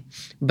away.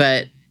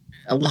 But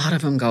a lot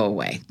of them go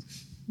away.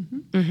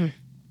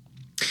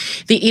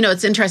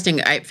 It's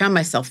interesting. I found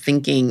myself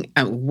thinking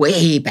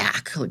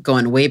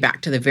going way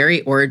back to the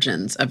very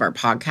origins of our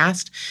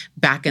podcast,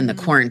 back in the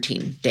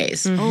quarantine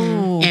days.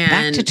 Oh, and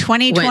back to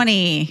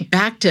 2020.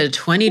 Back to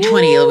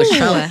 2020, which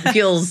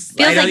feels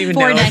I don't like even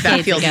 4 know if that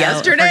decades feels ago,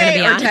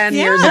 yesterday or 10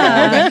 years ago.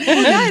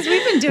 Well, guys,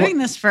 we've been doing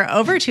this for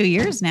over 2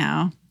 years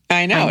now.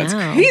 I know. It's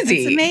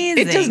crazy. It's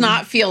amazing. It does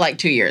not feel like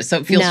 2 years, so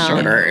it feels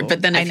shorter,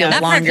 but then it feels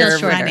that longer. Part feels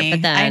shorter,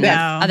 but then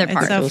other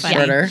parts feels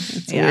shorter.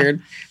 It's a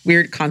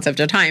weird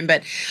concept of time.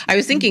 But I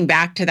was thinking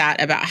back to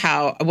that about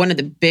how one of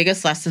the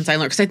biggest lessons I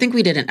learned, because I think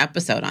we did an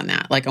episode on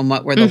that, like on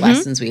what were the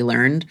lessons we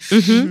learned.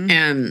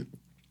 And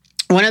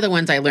one of the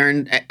ones I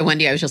learned,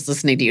 Wendy, I was just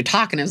listening to you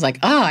talk, and I was like,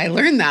 I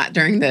learned that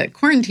during the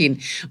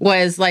quarantine,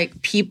 was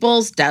like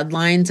people's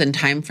deadlines and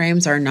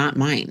timeframes are not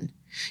mine.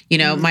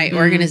 My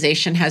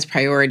organization has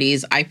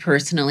priorities. I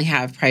personally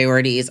have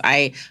priorities.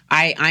 I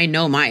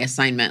know my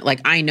assignment.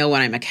 Like, I know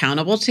what I'm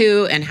accountable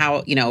to and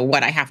how,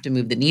 what I have to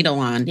move the needle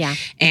on. Yeah.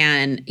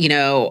 And,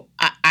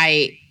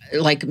 I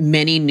like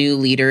many new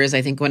leaders,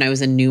 I think when I was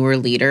a newer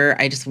leader,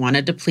 I just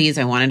wanted to please.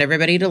 I wanted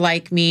everybody to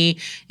like me.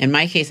 In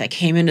my case, I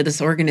came into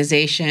this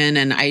organization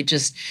and I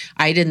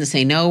didn't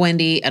say no,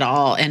 Wendy, at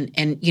all. And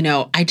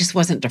I just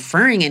wasn't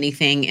deferring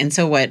anything. And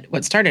so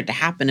what started to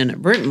happen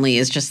inadvertently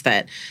is just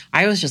that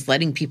I was just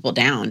letting people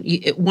down.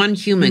 One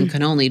human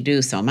can only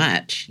do so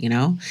much,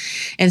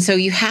 And so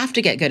you have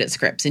to get good at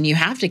scripts, and you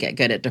have to get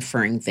good at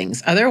deferring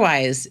things.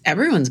 Otherwise,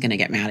 everyone's going to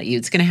get mad at you.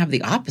 It's going to have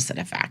the opposite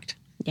effect.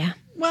 Yeah.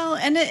 Well,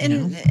 and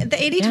the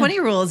 80-20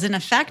 rule is in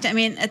effect. I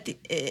mean,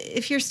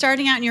 if you're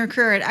starting out in your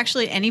career, at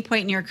actually any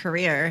point in your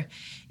career,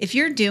 if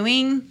you're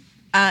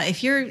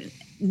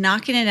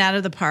knocking it out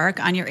of the park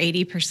on your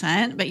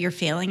 80%, but you're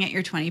failing at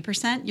your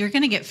 20%, you're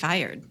going to get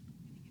fired.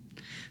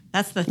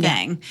 That's the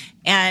thing.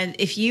 And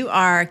if you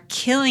are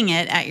killing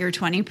it at your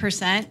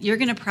 20%, you're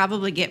going to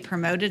probably get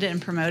promoted,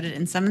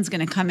 and someone's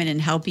going to come in and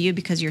help you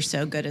because you're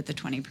so good at the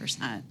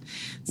 20%.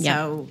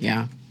 So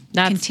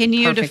That's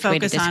continue to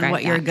focus on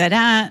what you're good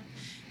at.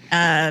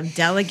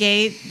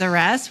 Delegate the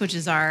rest, which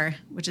is our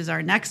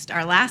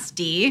last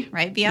D,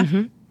 right,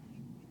 Bia?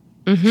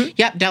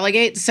 Yep,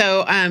 delegate.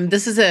 So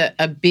this is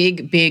a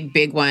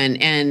big one,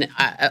 and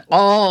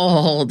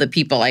all the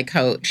people I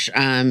coach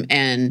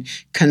and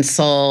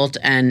consult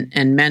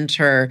and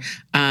mentor,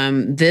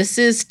 this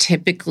is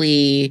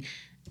typically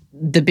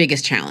the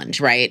biggest challenge,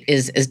 right,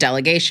 is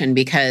delegation,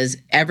 because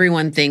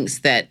everyone thinks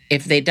that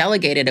if they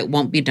delegate it, it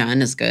won't be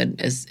done as good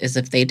as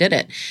if they did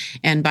it.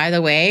 And by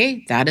the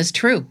way, that is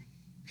true.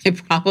 It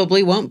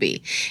probably won't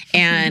be.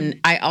 And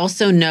I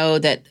also know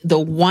that the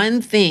one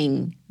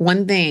thing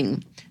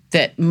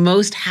that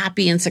most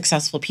happy and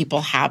successful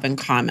people have in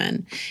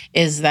common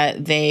is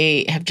that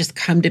they have just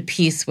come to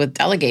peace with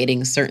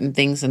delegating certain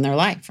things in their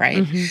life,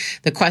 right?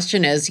 The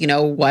question is,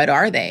 what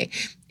are they?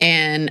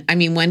 And I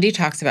mean, Wendy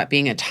talks about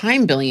being a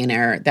time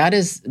billionaire.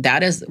 That's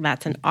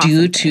an awesome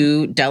due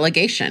to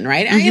delegation,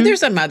 right? I mean, there's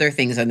some other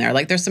things in there,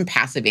 like there's some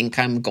passive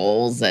income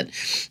goals that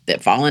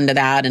fall into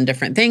that and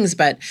different things,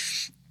 but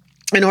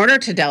in order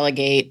to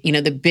delegate,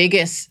 the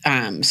biggest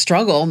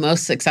struggle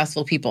most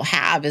successful people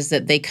have is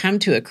that they come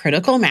to a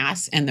critical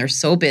mass and they're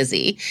so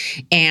busy,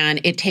 and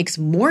it takes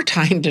more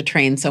time to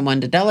train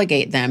someone to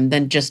delegate them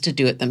than just to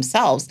do it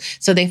themselves.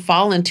 So they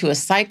fall into a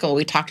cycle.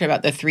 We talked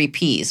about the 3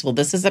 Ps. Well,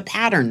 this is a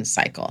pattern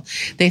cycle.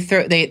 They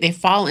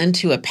fall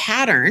into a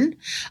pattern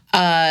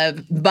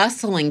of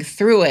bustling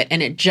through it,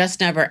 and it just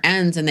never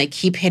ends, and they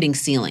keep hitting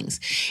ceilings.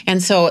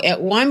 And so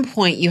at one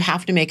point you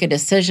have to make a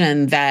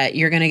decision that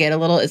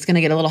it's going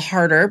to get a little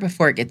harder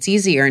before it gets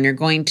easier, and you're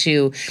going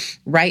to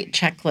write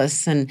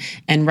checklists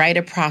and write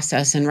a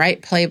process and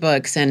write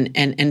playbooks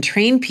and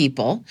train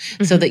people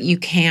so that you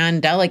can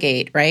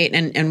delegate, right?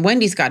 And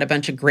Wendy's got a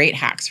bunch of great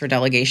hacks for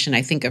delegation.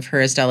 I think of her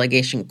as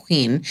delegation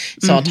queen.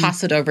 So I'll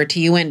toss it over to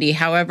you, Wendy.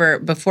 However,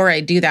 before I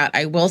do that,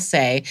 I will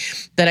say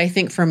that I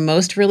think for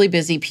most really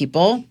busy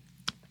people,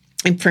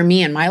 and for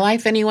me in my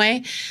life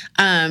anyway,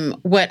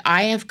 what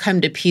I have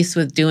come to peace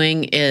with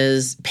doing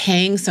is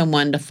paying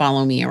someone to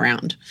follow me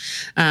around.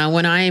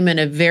 When I am in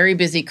a very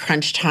busy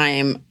crunch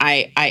time,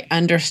 I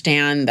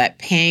understand that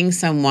paying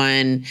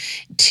someone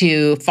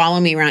to follow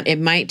me around, it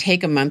might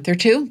take a month or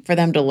 2 for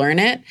them to learn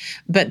it,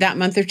 but that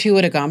month or 2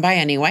 would have gone by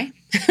anyway.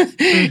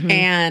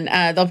 And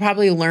they'll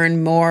probably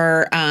learn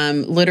more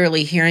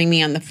literally hearing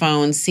me on the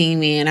phone, seeing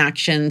me in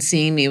action,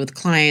 seeing me with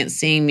clients,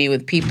 seeing me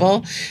with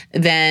people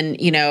than,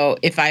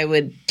 if I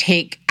would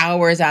take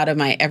hours out of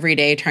my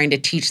everyday trying to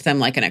teach them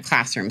like in a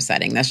classroom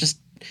setting. That's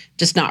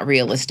just not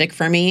realistic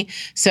for me.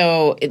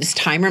 So it's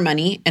time or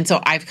money. And so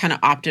I've kind of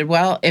opted,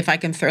 well, if I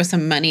can throw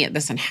some money at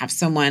this and have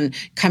someone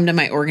come to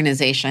my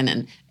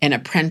organization and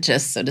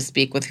apprentice, so to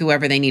speak, with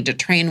whoever they need to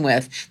train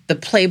with, the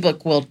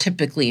playbook will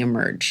typically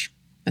emerge.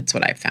 That's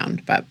what I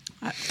found. But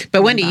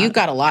Wendy, you've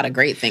got a lot of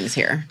great things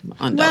here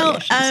on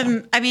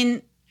delegation. I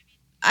mean,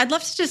 I'd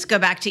love to just go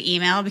back to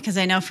email because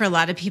I know for a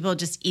lot of people it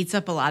just eats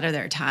up a lot of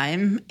their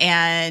time.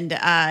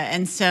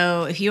 And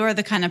so if you are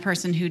the kind of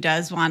person who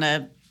does want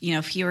to,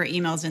 fewer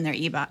emails in their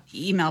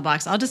email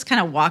box, I'll just kind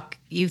of walk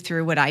you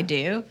through what I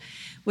do,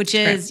 which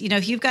is,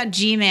 if you've got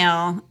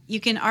Gmail, you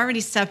can already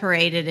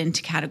separate it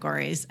into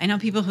categories. I know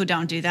people who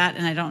don't do that,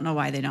 and I don't know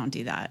why they don't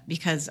do that,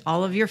 because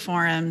all of your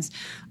forums,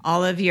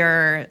 all of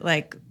your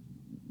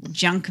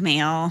junk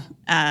mail,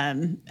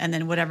 and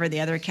then whatever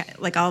the other,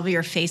 all of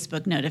your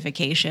Facebook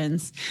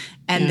notifications,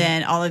 and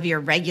then all of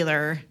your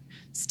regular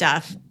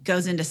stuff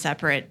goes into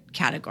separate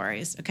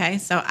categories. Okay.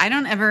 So I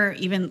don't ever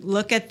even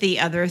look at the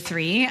other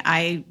 3.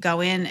 I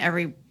go in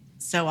every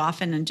so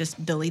often and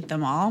just delete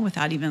them all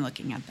without even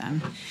looking at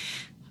them.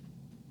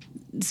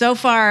 So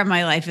far,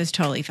 my life is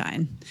totally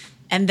fine.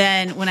 And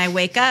then when I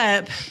wake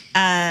up,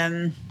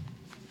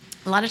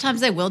 a lot of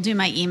times I will do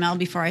my email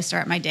before I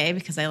start my day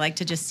because I like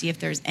to just see if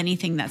there's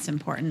anything that's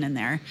important in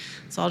there.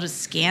 So I'll just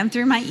scan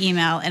through my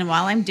email, and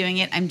while I'm doing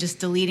it, I'm just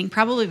deleting.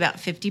 Probably about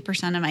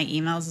 50% of my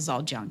emails is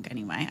all junk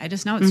anyway. I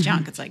just know it's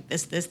junk. It's like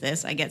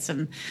this. I get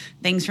some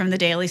things from the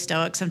Daily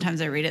Stoic.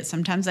 Sometimes I read it,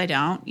 sometimes I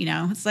don't.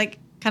 It's kind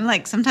of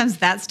like sometimes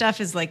that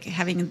stuff is like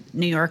having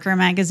New Yorker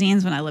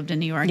magazines. When I lived in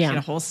New York, you had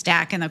a whole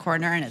stack in the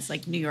corner, and it's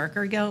like New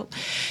Yorker guilt.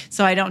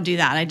 So I don't do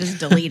that. I just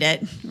delete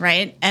it,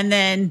 right? And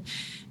then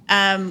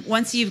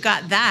once you've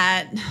got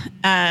that,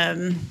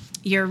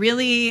 you're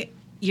really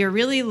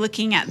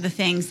looking at the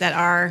things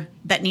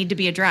that need to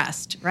be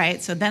addressed,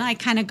 right? So then I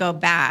kind of go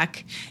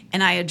back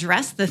and I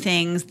address the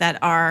things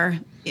that are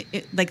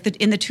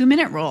in the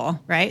 2-minute rule,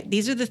 right?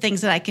 These are the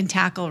things that I can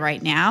tackle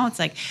right now. It's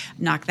like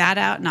knock that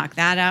out, knock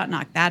that out,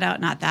 knock that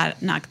out,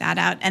 knock that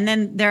out. And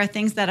then there are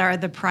things that are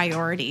the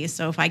priorities.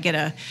 So if I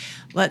get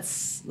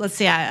let's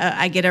say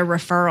I get a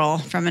referral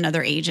from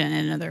another agent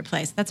in another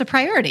place, that's a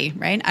priority,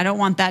 right? I don't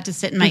want that to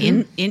sit in my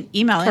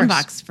email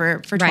inbox for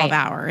 12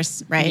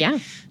 hours, right? Yeah,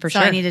 for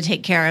sure. So I need to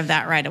take care of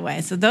that right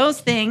away. So those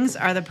things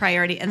are the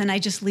priority. And then I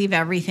just leave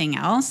everything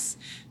else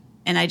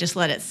and I just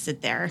let it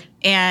sit there.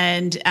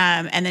 And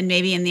then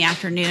maybe in the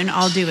afternoon,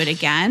 I'll do it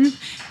again.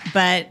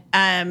 But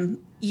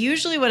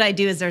usually what I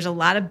do is there's a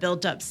lot of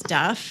built up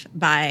stuff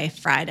by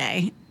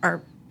Friday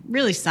or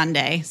really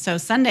Sunday. So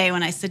Sunday,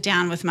 when I sit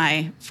down with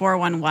my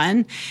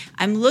 411,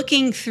 I'm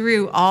looking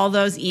through all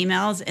those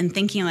emails and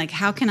thinking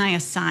how can I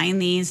assign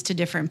these to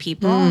different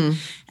people? And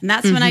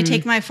that's when I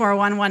take my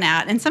 411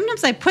 out. And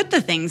sometimes I put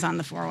the things on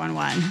the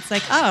 411. It's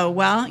like, oh,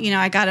 well,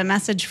 I got a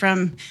message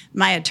from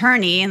my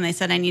attorney and they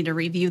said I need to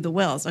review the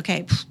wills.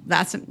 Okay,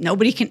 I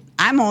don't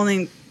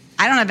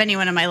have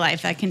anyone in my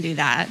life that can do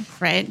that,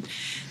 right?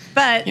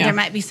 But there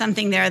might be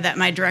something there that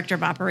my director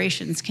of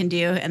operations can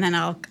do, and then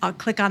I'll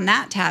click on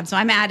that tab. So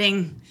I'm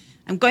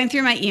going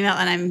through my email,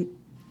 and I'm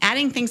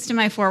adding things to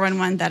my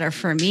 411 that are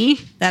for me,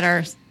 that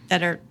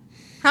are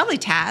probably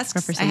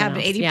tasks. I have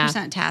an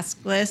 80% task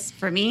list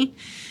for me.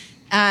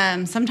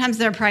 Sometimes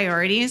they're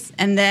priorities,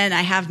 and then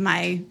I have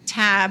my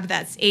tab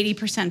that's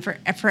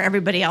 80% for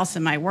everybody else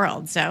in my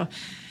world. So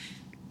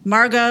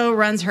Margot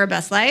runs Her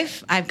Best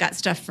Life. I've got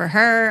stuff for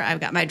her. I've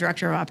got my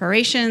director of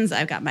operations.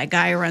 I've got my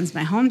guy who runs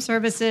my home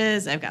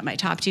services. I've got my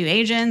top 2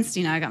 agents.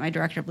 I got my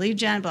director of lead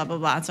gen, blah, blah,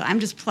 blah. So I'm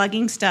just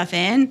plugging stuff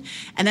in.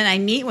 And then I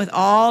meet with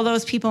all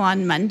those people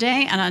on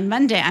Monday. And on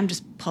Monday, I'm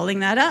just pulling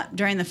that up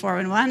during the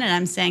 411. And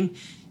I'm saying,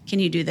 can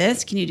you do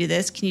this? Can you do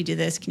this? Can you do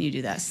this? Can you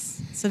do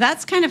this? So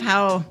that's kind of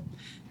how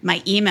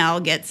my email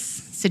gets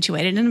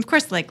situated. And of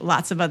course, like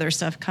lots of other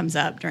stuff comes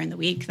up during the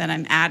week that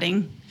I'm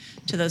adding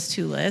to those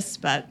 2 lists.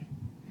 But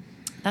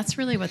that's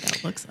really what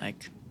that looks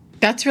like.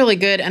 That's really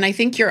good. And I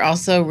think you're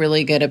also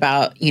really good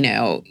about,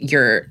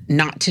 your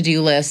not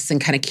to-do lists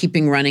and kind of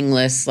keeping running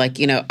lists like,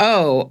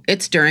 oh,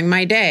 it's during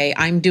my day.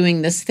 I'm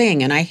doing this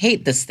thing and I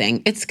hate this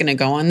thing. It's going to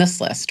go on this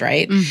list,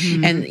 right?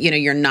 Mm-hmm. And,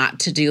 your not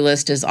to-do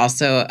list is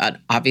also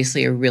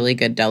obviously a really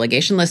good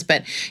delegation list.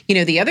 But,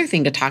 the other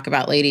thing to talk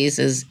about, ladies,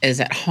 is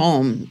at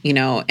home,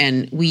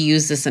 and we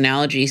use this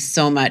analogy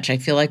so much. I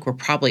feel like we're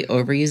probably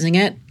overusing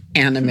it.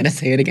 And I'm going to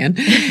say it again,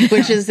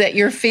 which is that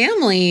your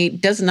family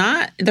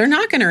they're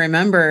not going to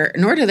remember,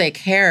 nor do they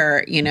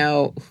care,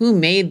 who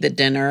made the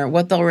dinner.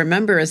 What they'll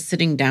remember is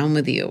sitting down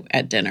with you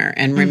at dinner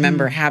and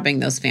remember having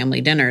those family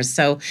dinners.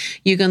 So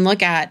you can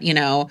look at,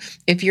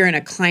 if you're in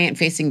a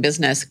client-facing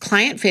business,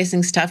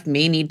 client-facing stuff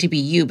may need to be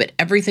you, but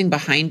everything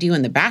behind you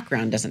in the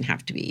background doesn't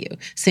have to be you.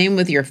 Same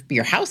with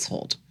your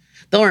household.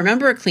 They'll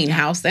remember a clean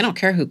house. They don't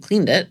care who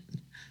cleaned it.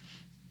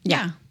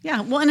 Yeah.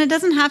 Yeah. Well, and it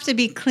doesn't have to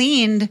be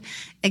cleaned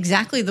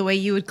exactly the way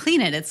you would clean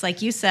it. It's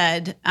like you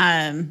said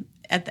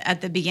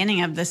at the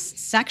beginning of this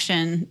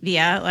section,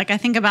 Via. Like I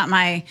think about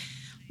my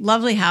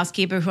lovely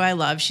housekeeper who I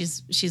love.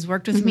 She's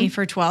worked with me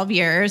for 12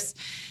 years.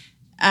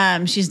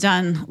 She's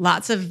done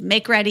lots of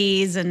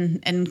make-readies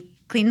and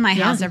cleaned my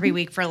house every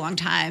week for a long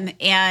time.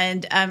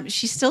 And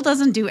she still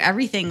doesn't do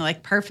everything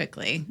like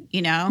perfectly,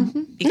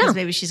 because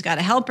maybe she's got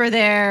a helper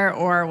there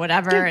or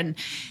whatever.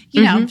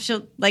 Yeah. And,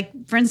 she'll like,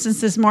 for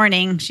instance, this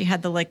morning she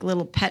had the like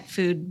little pet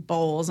food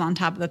bowls on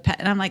top of the pet.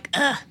 And I'm like,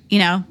 ugh,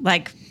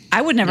 like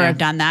I would never have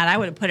done that. I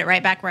would have put it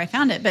right back where I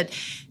found it. But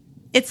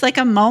it's like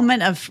a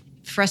moment of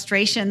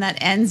frustration that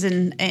ends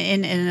in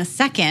a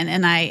second.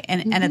 And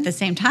and at the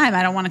same time,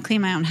 I don't want to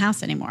clean my own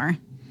house anymore,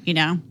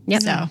 Yep.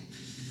 So.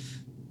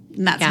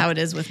 And that's how it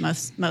is with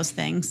most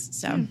things.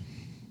 So,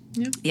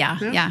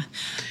 yeah.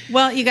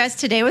 Well, you guys,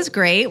 today was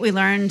great. We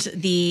learned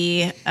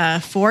the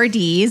 4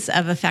 Ds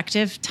of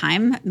effective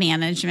time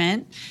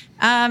management.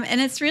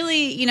 And it's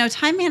really,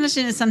 time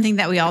management is something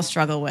that we all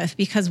struggle with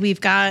because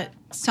we've got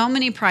so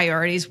many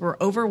priorities. We're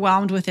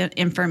overwhelmed with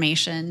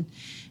information.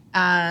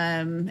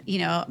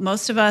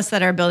 Most of us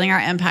that are building our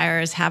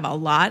empires have a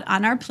lot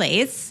on our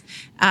plates.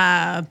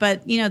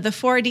 But, the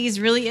 4 Ds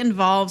really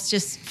involves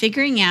just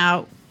figuring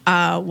out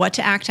what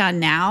to act on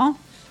now,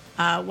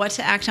 what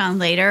to act on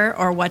later,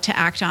 or what to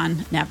act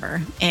on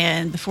never.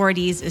 And the 4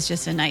 Ds is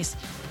just a nice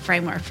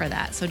framework for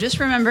that. So just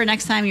remember,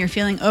 next time you're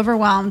feeling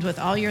overwhelmed with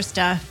all your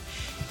stuff,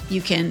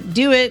 you can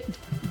do it,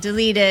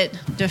 delete it,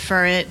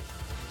 defer it,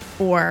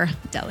 or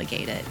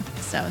delegate it.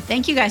 So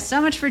thank you guys so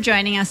much for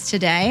joining us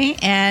today.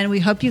 And we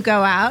hope you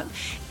go out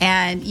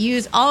and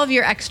use all of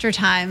your extra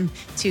time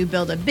to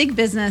build a big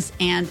business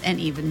and an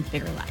even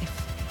bigger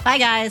life. Bye,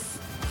 guys.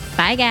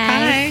 Bye,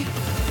 guys. Bye.